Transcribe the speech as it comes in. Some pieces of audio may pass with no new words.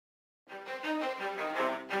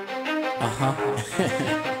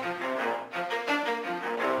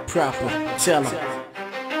Proper, tell 'em.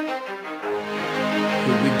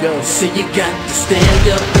 Here we go. So you got to stand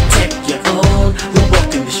up, protect your own. When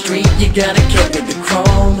walking the street, you gotta carry the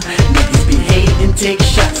chrome. Niggas be hating, take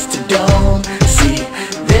shots to dome. See,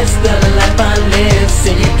 this the life I live.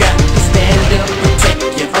 So you got to stand up, protect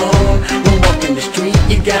your own. When walking the street,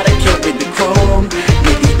 you gotta carry the chrome.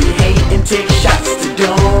 Niggas be hating, take shots to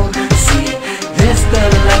dome. See, this the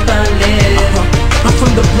life I live. I'm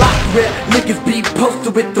from the block where niggas be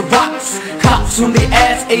posted with the rocks. Cops on their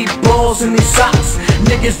ass, 8 balls in their socks.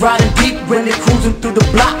 Niggas riding deep when they cruising through the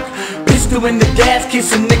block. Pistol in the gas,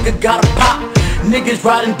 case a nigga got a pop. Niggas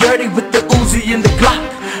riding dirty with the Uzi and the Glock.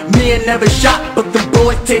 Me ain't never shot, but the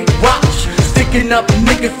boys take watch. Sticking up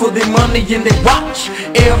niggas for their money and they watch.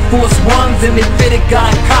 Air Force Ones and they fitted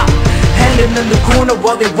got a cop. Handing in the corner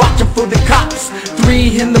while they watching for the cops.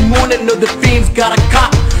 3 in the morning, know the fiends got a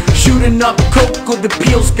cop. Shooting up coke or the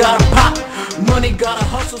pills got a pop. Money gotta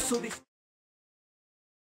hustle so they